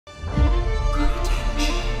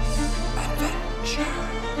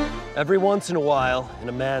Every once in a while in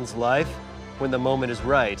a man's life, when the moment is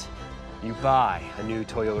right, you buy a new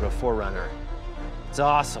Toyota 4Runner. It's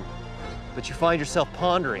awesome, but you find yourself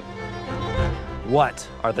pondering, what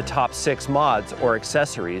are the top 6 mods or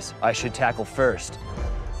accessories I should tackle first?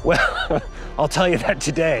 Well, I'll tell you that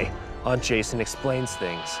today on Jason Explains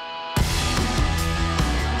Things.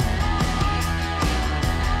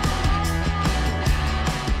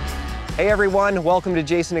 Hey everyone, welcome to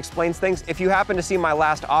Jason Explains Things. If you happen to see my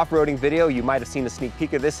last off-roading video, you might have seen a sneak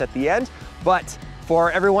peek of this at the end, but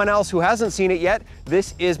for everyone else who hasn't seen it yet,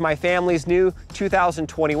 this is my family's new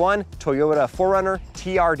 2021 Toyota 4Runner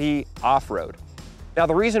TRD Off Road. Now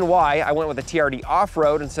the reason why I went with a TRD Off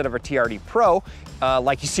Road instead of a TRD Pro,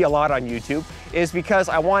 like you see a lot on YouTube, is because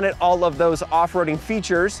I wanted all of those off-roading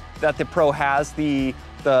features that the Pro has, the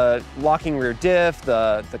locking rear diff,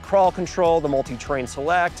 the crawl control, the multi-terrain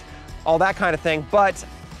select, all that kind of thing. But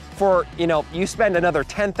for, you spend another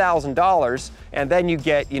 $10,000 and then you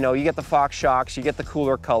get, you get the Fox shocks, you get the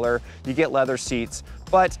cooler color, you get leather seats.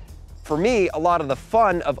 But for me, a lot of the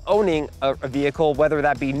fun of owning a vehicle, whether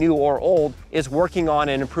that be new or old, is working on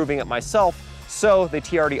and improving it myself. So the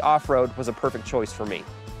TRD Off Road was a perfect choice for me.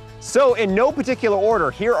 So in no particular order,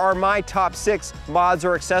 here are my top 6 mods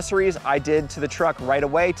or accessories I did to the truck right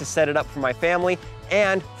away to set it up for my family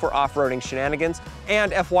and for off-roading shenanigans.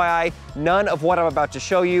 And FYI, none of what I'm about to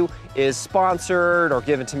show you is sponsored or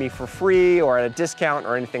given to me for free or at a discount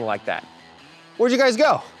or anything like that. Where'd you guys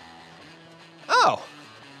go? Oh.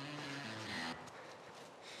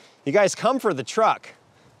 You guys come for the truck,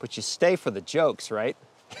 but you stay for the jokes, right?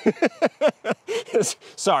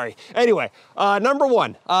 Sorry. Anyway, number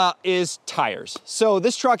 1 is tires. So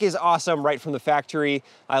this truck is awesome right from the factory.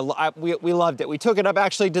 We loved it. We took it up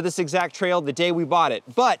actually to this exact trail the day we bought it,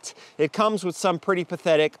 but it comes with some pretty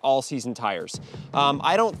pathetic all-season tires.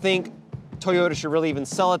 I don't think Toyota should really even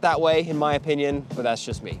sell it that way, in my opinion, but that's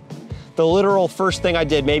just me. The literal first thing I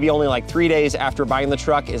did, maybe only like 3 days after buying the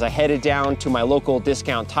truck, is I headed down to my local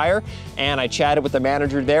discount tire and I chatted with the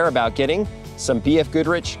manager there about getting some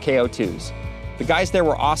Goodrich KO2s. The guys there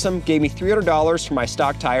were awesome, gave me $300 for my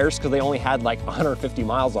stock tires because they only had like 150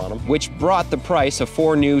 miles on them, which brought the price of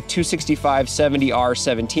 4 new 265 70R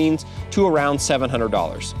 17s to around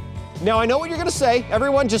 $700. Now I know what you're gonna say.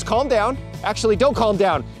 Everyone just calm down. Actually, don't calm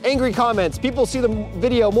down. Angry comments. People see the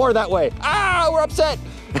video more that way. Ah, we're upset.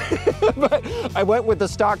 But I went with the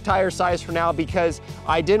stock tire size for now because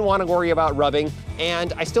I didn't want to worry about rubbing,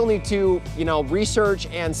 and I still need to, research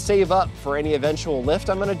and save up for any eventual lift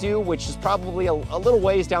I'm gonna do, which is probably a little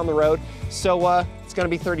ways down the road. So it's gonna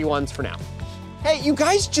be 31s for now. Hey, you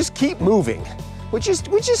guys just keep moving. We just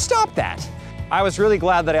stop that. I was really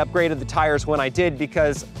glad that I upgraded the tires when I did,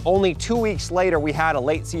 because only 2 weeks later we had a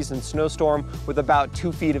late season snowstorm with about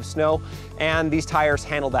 2 feet of snow, and these tires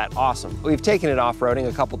handled that awesome. We've taken it off-roading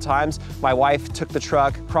a couple times. My wife took the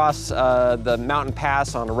truck across the mountain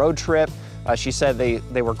pass on a road trip. She said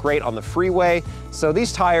they were great on the freeway. So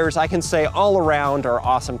these tires, I can say all around, are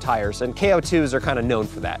awesome tires, and KO2s are kind of known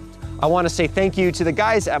for that. I want to say thank you to the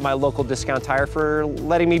guys at my local discount tire for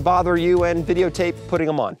letting me bother you and videotape putting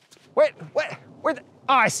them on. Wait, where the,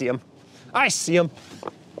 oh, I see him. I see him.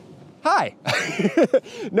 Hi.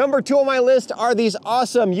 Number 2 on my list are these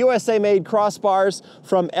awesome USA-made crossbars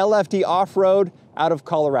from LFD Off Road out of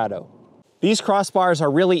Colorado. These crossbars are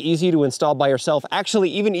really easy to install by yourself, actually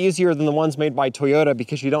even easier than the ones made by Toyota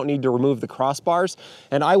because you don't need to remove the crossbars.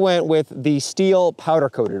 And I went with the steel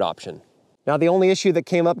powder-coated option. Now, the only issue that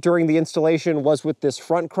came up during the installation was with this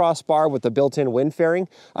front crossbar with the built-in wind fairing.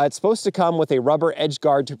 It's supposed to come with a rubber edge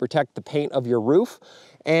guard to protect the paint of your roof,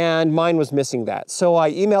 and mine was missing that. So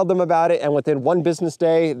I emailed them about it, and within 1 business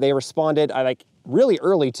day, they responded, really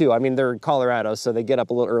early too. I mean, they're in Colorado, so they get up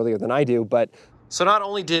a little earlier than I do, but so not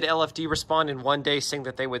only did LFD respond in 1 day saying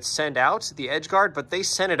that they would send out the edge guard, but they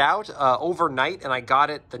sent it out overnight, and I got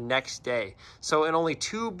it the next day. So in only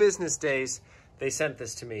 2 business days, they sent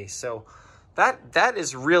this to me. So that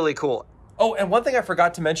is really cool. Oh, and one thing I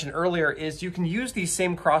forgot to mention earlier is you can use these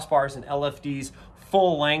same crossbars in LFD's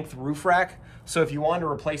full-length roof rack. So if you want to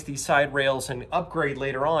replace these side rails and upgrade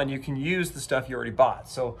later on, you can use the stuff you already bought.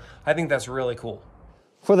 So I think that's really cool.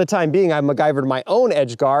 For the time being, I MacGyvered my own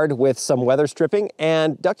edge guard with some weather stripping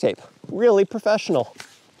and duct tape. Really professional.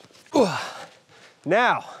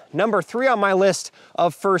 Now, number 3 on my list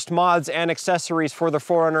of first mods and accessories for the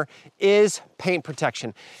 4Runner is paint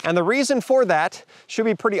protection. And the reason for that should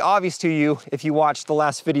be pretty obvious to you if you watched the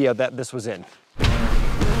last video that this was in.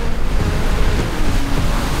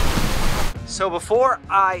 So before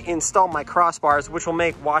I install my crossbars, which will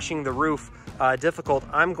make washing the roof difficult,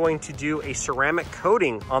 I'm going to do a ceramic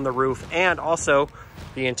coating on the roof and also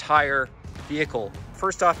the entire vehicle.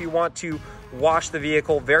 First off, you want to wash the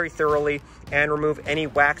vehicle very thoroughly and remove any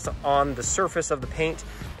wax on the surface of the paint.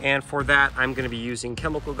 And for that, I'm gonna be using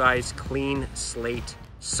Chemical Guy's Clean Slate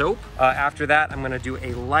soap. After that, I'm gonna do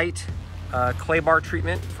a light clay bar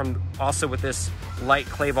treatment also with this light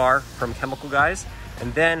clay bar from Chemical Guys.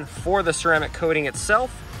 And then for the ceramic coating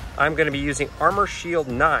itself, I'm gonna be using Armor Shield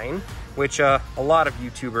 9, which a lot of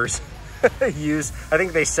YouTubers use. I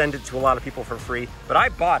think they send it to a lot of people for free, but I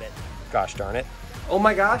bought it, gosh darn it. Oh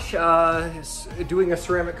my gosh, doing a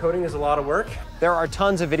ceramic coating is a lot of work. There are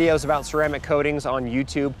tons of videos about ceramic coatings on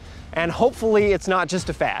YouTube, and hopefully it's not just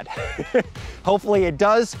a fad. Hopefully it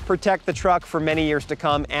does protect the truck for many years to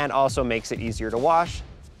come and also makes it easier to wash.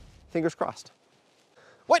 Fingers crossed.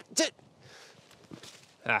 What?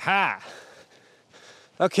 Aha.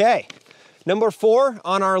 Okay, number 4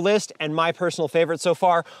 on our list, and my personal favorite so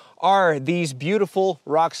far, are these beautiful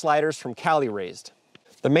rock sliders from Cali Raised.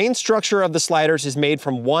 The main structure of the sliders is made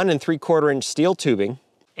from 1 3/4 inch steel tubing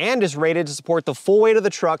and is rated to support the full weight of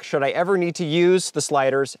the truck should I ever need to use the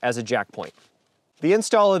sliders as a jack point. The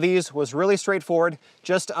install of these was really straightforward,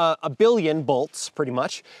 just a billion bolts pretty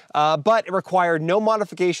much, but it required no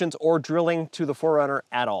modifications or drilling to the 4Runner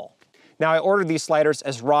at all. Now I ordered these sliders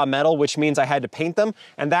as raw metal, which means I had to paint them,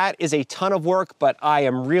 and that is a ton of work, but I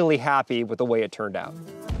am really happy with the way it turned out.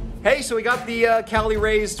 Hey, so we got the Cali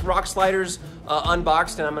Raised rock sliders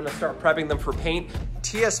unboxed, and I'm gonna start prepping them for paint.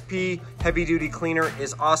 TSP heavy duty cleaner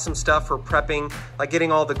is awesome stuff for prepping, like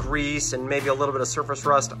getting all the grease and maybe a little bit of surface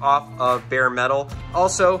rust off of bare metal.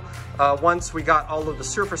 Also, once we got all of the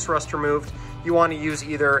surface rust removed, you want to use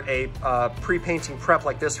either a pre-painting prep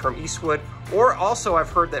like this from Eastwood, or also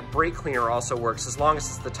I've heard that brake cleaner also works, as long as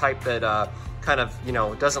it's the type that kind of, you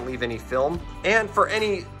know, doesn't leave any film. And for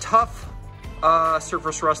any tough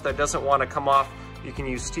surface rust that doesn't want to come off, you can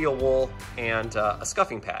use steel wool and a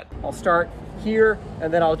scuffing pad. I'll start here,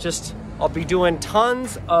 and then I'll be doing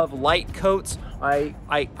tons of light coats.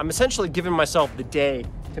 I'm essentially giving myself the day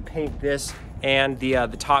to paint this and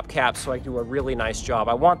the top cap so I do a really nice job.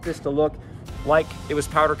 I want this to look like it was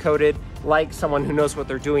powder coated, like someone who knows what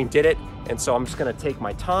they're doing did it. And so I'm just gonna take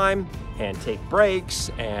my time and take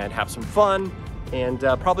breaks and have some fun and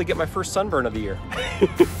probably get my first sunburn of the year.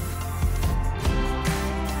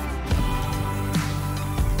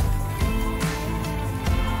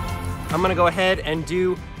 I'm gonna go ahead and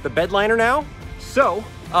do the bed liner now. So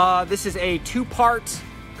this is a 2-part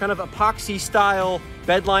kind of epoxy style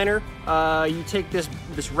bed liner. You take this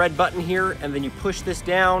red button here and then you push this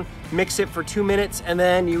down, mix it for 2 minutes, and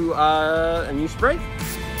then you spray.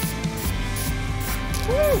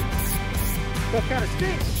 Woo! That kind of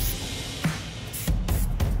stinks.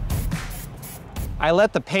 I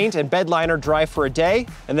let the paint and bed liner dry for a day,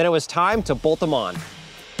 and then it was time to bolt them on.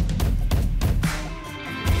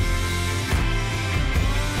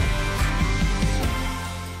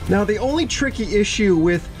 Now the only tricky issue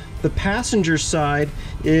with the passenger side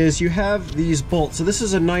is you have these bolts. So this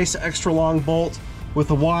is a nice extra long bolt with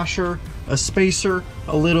a washer, a spacer,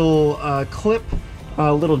 a little clip,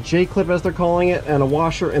 a little J-clip as they're calling it, and a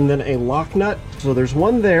washer, and then a lock nut. So there's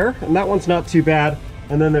one there, and that one's not too bad.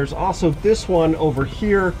 And then there's also this one over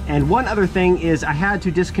here. And one other thing is I had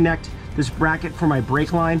to disconnect this bracket for my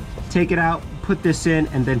brake line, take it out, put this in,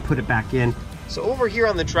 and then put it back in. So over here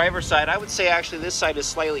on the driver's side, I would say actually this side is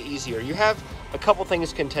slightly easier. You have a couple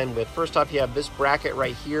things to contend with. First off, you have this bracket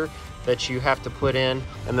right here that you have to put in,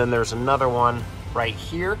 and then there's another one right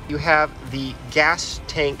here. You have the gas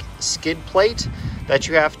tank skid plate that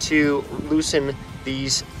you have to loosen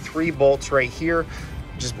these 3 bolts right here.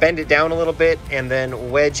 Just bend it down a little bit and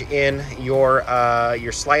then wedge in your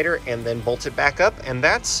slider and then bolt it back up, and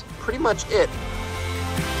that's pretty much it.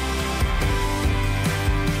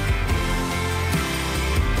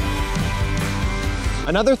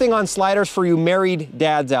 Another thing on sliders for you married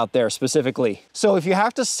dads out there specifically. So if you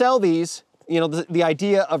have to sell these, you know, the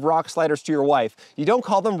idea of rock sliders to your wife, you don't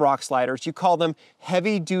call them rock sliders, you call them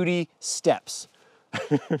heavy duty steps.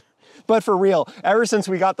 But for real, ever since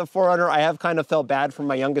we got the 4Runner, I have kind of felt bad for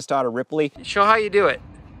my youngest daughter, Ripley. Show how you do it.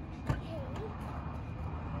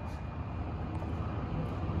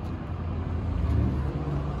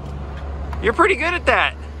 You're pretty good at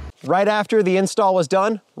that. Right after the install was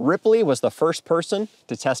done, Ripley was the first person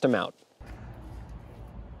to test them out.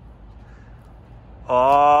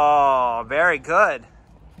 Oh, very good.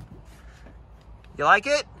 You like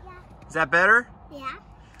it? Yeah. Is that better? Yeah.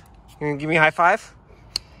 You gonna give me a high five?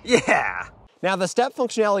 Yeah. Now the step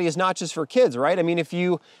functionality is not just for kids, right? I mean, if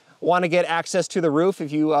you want to get access to the roof,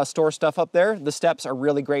 if you store stuff up there, the steps are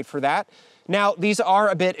really great for that. Now, these are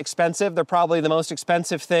a bit expensive. They're probably the most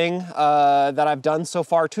expensive thing that I've done so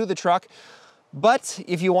far to the truck. But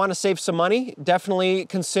if you want to save some money, definitely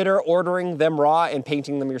consider ordering them raw and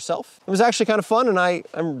painting them yourself. It was actually kind of fun, and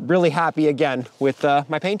I'm really happy again with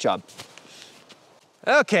my paint job.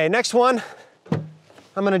 Okay, next one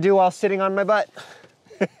I'm gonna do while sitting on my butt.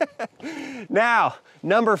 Now,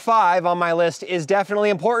 number 5 on my list is definitely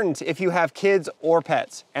important if you have kids or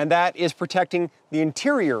pets, and that is protecting the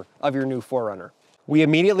interior of your new 4Runner. We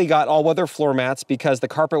immediately got all-weather floor mats because the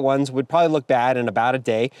carpet ones would probably look bad in about a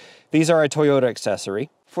day. These are a Toyota accessory.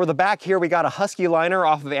 For the back here, we got a Husky liner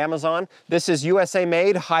off of Amazon. This is USA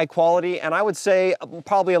made, high quality, and I would say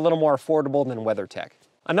probably a little more affordable than WeatherTech.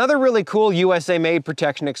 Another really cool USA made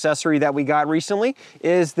protection accessory that we got recently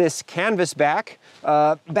is this canvas back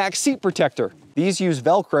seat protector. These use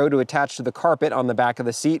Velcro to attach to the carpet on the back of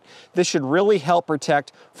the seat. This should really help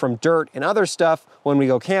protect from dirt and other stuff when we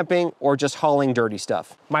go camping or just hauling dirty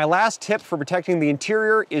stuff. My last tip for protecting the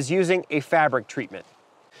interior is using a fabric treatment.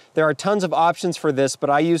 There are tons of options for this, but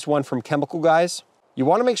I used one from Chemical Guys. You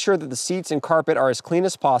want to make sure that the seats and carpet are as clean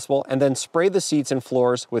as possible and then spray the seats and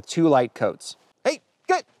floors with 2 light coats. Hey,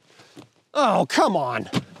 good. Oh, come on.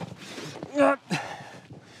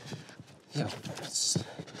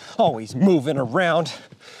 Always moving around.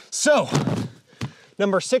 So,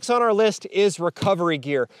 number 6 on our list is recovery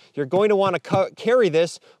gear. You're going to want to carry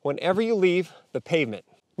this whenever you leave the pavement.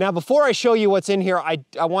 Now, before I show you what's in here, I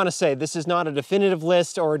want to say this is not a definitive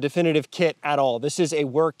list or a definitive kit at all. This is a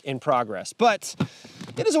work in progress, but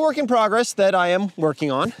it is a work in progress that I am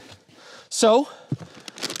working on. So,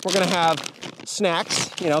 we're going to have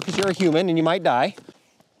snacks, you know, because you're a human and you might die.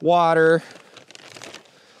 Water.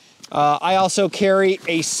 I also carry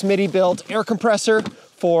a Smittybilt air compressor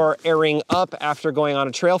for airing up after going on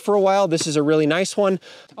a trail for a while. This is a really nice one.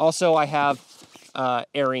 Also, I have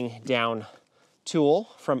airing down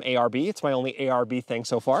tool from ARB. It's my only ARB thing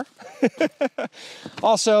so far.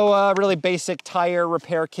 Also, a really basic tire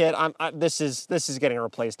repair kit. This is getting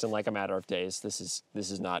replaced in like a matter of days. This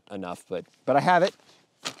is not enough, but I have it.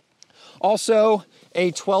 Also,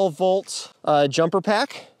 a 12-volt jumper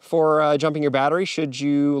pack for jumping your battery should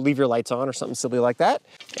you leave your lights on or something silly like that.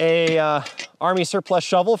 A Army surplus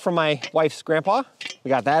shovel from my wife's grandpa. We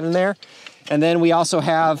got that in there. And then we also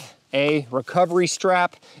have a recovery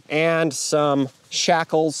strap and some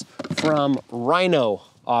shackles from Rhino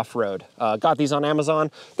Off Road. Got these on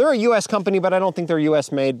Amazon. They're a US company, but I don't think they're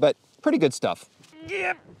US made, but pretty good stuff.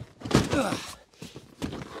 Yep. Ugh.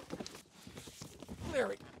 There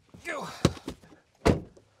we go.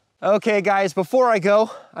 Okay guys, before I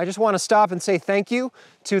go, I just want to stop and say thank you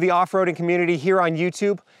to the off-roading community here on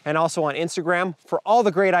YouTube and also on Instagram for all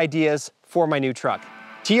the great ideas for my new truck.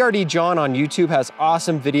 TRD John on YouTube has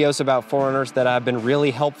awesome videos about 4Runners that have been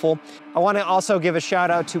really helpful. I want to also give a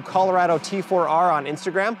shout out to Colorado T4R on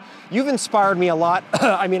Instagram. You've inspired me a lot.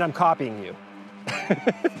 I mean, I'm copying you.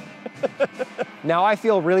 Now I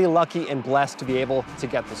feel really lucky and blessed to be able to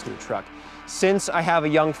get this new truck. Since I have a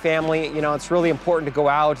young family, you know, it's really important to go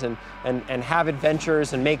out and have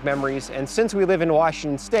adventures and make memories. And since we live in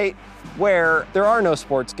Washington State, where there are no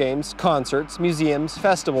sports games, concerts, museums,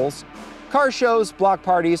 festivals, car shows, block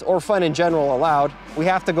parties, or fun in general allowed, we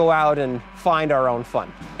have to go out and find our own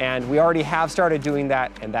fun. And we already have started doing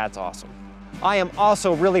that, and that's awesome. I am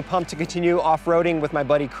also really pumped to continue off-roading with my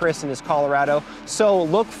buddy Chris in his Colorado, so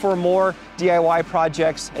look for more DIY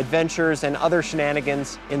projects, adventures, and other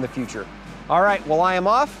shenanigans in the future. All right, well, I am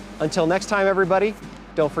off. Until next time, everybody,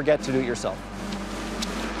 don't forget to do it yourself.